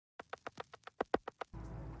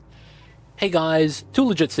Hey guys, Too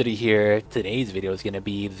Legit City here. Today's video is going to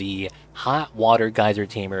be the hot water geyser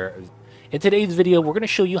tamer. In today's video, we're going to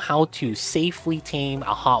show you how to safely tame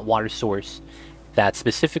a hot water source that's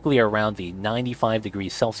specifically around the 95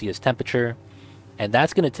 degrees Celsius temperature. And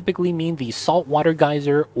that's going to typically mean the saltwater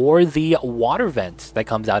geyser or the water vent that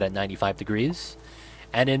comes out at 95 degrees.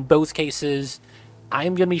 And in both cases,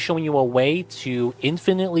 I'm going to be showing you a way to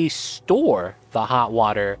infinitely store the hot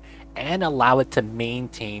water and allow it to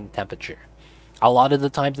maintain temperature. A lot of the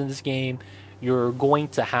times in this game, you're going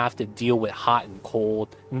to have to deal with hot and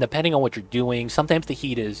cold, and depending on what you're doing, sometimes the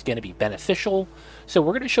heat is going to be beneficial. So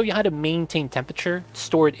we're going to show you how to maintain temperature,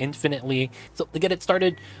 store it infinitely. So to get it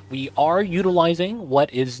started, we are utilizing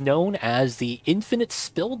what is known as the infinite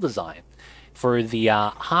spill design for the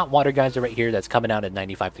hot water geyser right here that's coming out at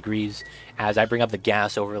 95 degrees. As I bring up the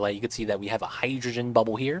gas overlay, you can see that we have a hydrogen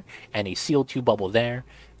bubble here and a CO2 bubble there,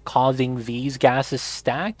 causing these gases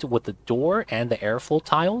stacked with the door and the airflow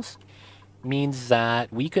tiles. Means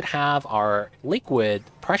that we could have our liquid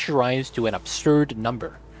pressurized to an absurd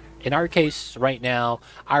number. In our case right now,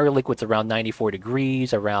 our liquid's around 94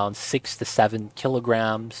 degrees, around 6 to 7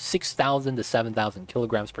 kilograms, 6,000 to 7,000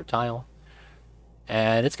 kilograms per tile.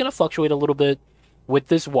 And it's going to fluctuate a little bit. With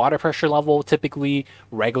this water pressure level, typically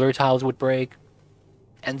regular tiles would break.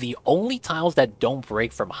 And the only tiles that don't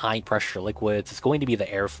break from high pressure liquids is going to be the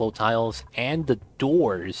airflow tiles and the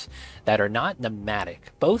doors that are not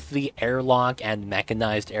pneumatic. Both the airlock and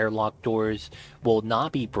mechanized airlock doors will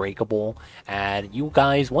not be breakable, and you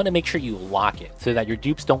guys want to make sure you lock it so that your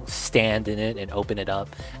dupes don't stand in it and open it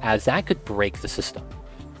up, as that could break the system.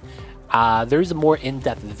 There's a more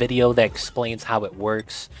in-depth video that explains how it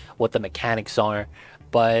works, what the mechanics are,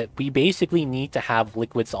 but we basically need to have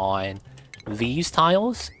liquids on these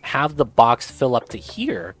tiles, have the box fill up to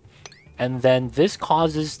here, and then this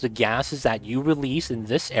causes the gases that you release in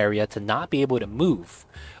this area to not be able to move.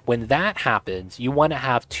 When that happens, you want to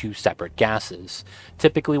have two separate gases.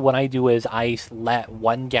 Typically what I do is I let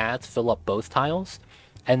one gas fill up both tiles,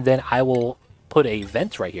 and then I will put a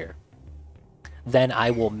vent right here. Then I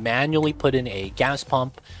will manually put in a gas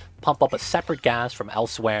pump up a separate gas from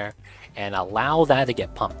elsewhere, and allow that to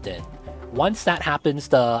get pumped in. Once that happens,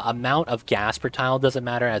 the amount of gas per tile doesn't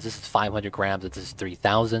matter, as this is 500 grams, this is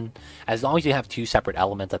 3,000. As long as you have two separate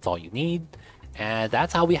elements, that's all you need. And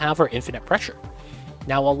that's how we have our infinite pressure.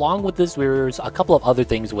 Now, along with this, there's a couple of other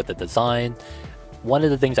things with the design. One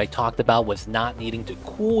of the things I talked about was not needing to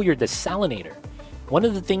cool your desalinator. One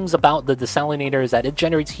of the things about the desalinator is that it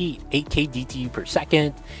generates heat, 8k DTU per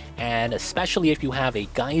second, and especially if you have a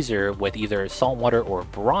geyser with either saltwater or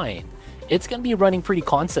brine, it's going to be running pretty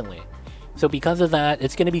constantly. So because of that,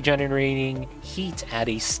 it's going to be generating heat at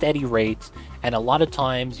a steady rate, and a lot of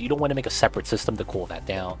times you don't want to make a separate system to cool that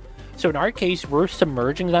down. So in our case, we're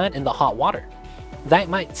submerging that in the hot water. That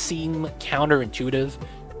might seem counterintuitive,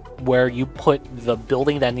 where you put the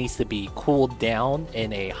building that needs to be cooled down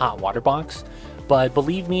in a hot water box, but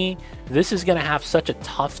believe me, this is going to have such a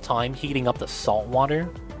tough time heating up the salt water.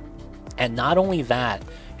 And not only that,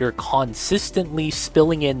 you're consistently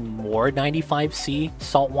spilling in more 95C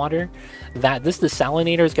salt water, that this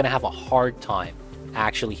desalinator is going to have a hard time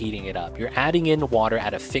actually heating it up. You're adding in water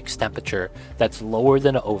at a fixed temperature that's lower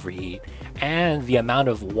than an overheat, and the amount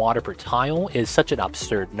of water per tile is such an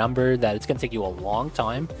absurd number that it's going to take you a long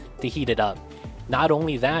time to heat it up. Not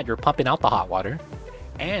only that, you're pumping out the hot water,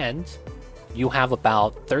 and you have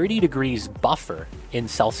about 30 degrees buffer in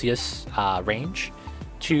Celsius range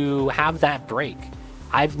to have that break.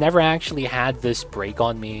 I've never actually had this break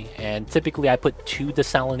on me, and typically I put two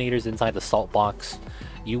desalinators inside the salt box.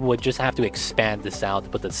 You would just have to expand this out to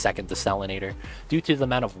put the second desalinator due to the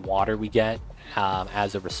amount of water we get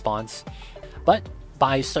as a response. But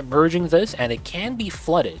by submerging this, and it can be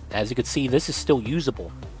flooded, as you can see, this is still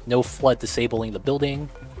usable. No flood disabling the building.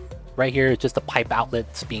 Right here, it's just the pipe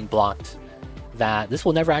outlets being blocked. That this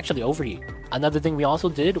will never actually overheat. Another thing we also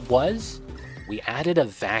did was we added a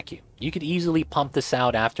vacuum. You could easily pump this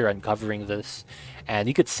out after uncovering this, and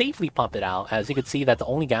you could safely pump it out, as you can see that the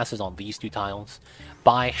only gas is on these two tiles.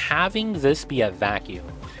 By having this be a vacuum,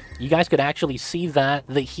 you guys could actually see that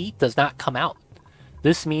the heat does not come out.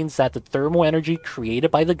 This means that the thermal energy created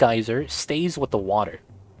by the geyser stays with the water.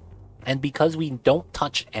 And because we don't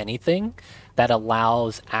touch anything that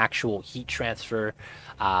allows actual heat transfer,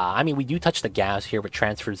 I mean, we do touch the gas here, which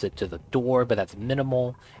transfers it to the door, but that's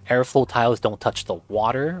minimal. Airflow tiles don't touch the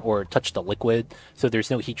water or touch the liquid, so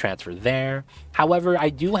there's no heat transfer there. However, I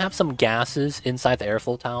do have some gases inside the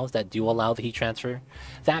airflow tiles that do allow the heat transfer.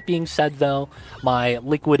 That being said, though, my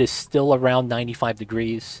liquid is still around 95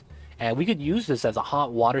 degrees, and we could use this as a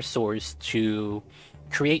hot water source to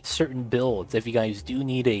create certain builds if you guys do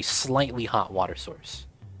need a slightly hot water source.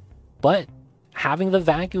 But having the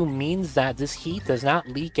vacuum means that this heat does not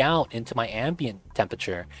leak out into my ambient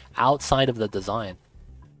temperature outside of the design.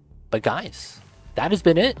 But guys, that has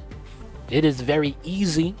been it. It is very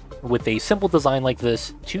easy with a simple design like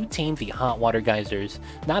this to tame the hot water geysers,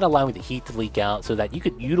 not allowing the heat to leak out so that you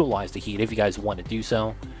could utilize the heat if you guys want to do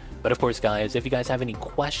so. But of course guys, if you guys have any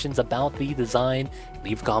questions about the design,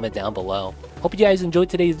 leave a comment down below. Hope you guys enjoyed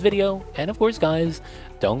today's video, and of course guys,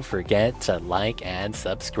 don't forget to like and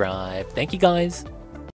subscribe. Thank you guys.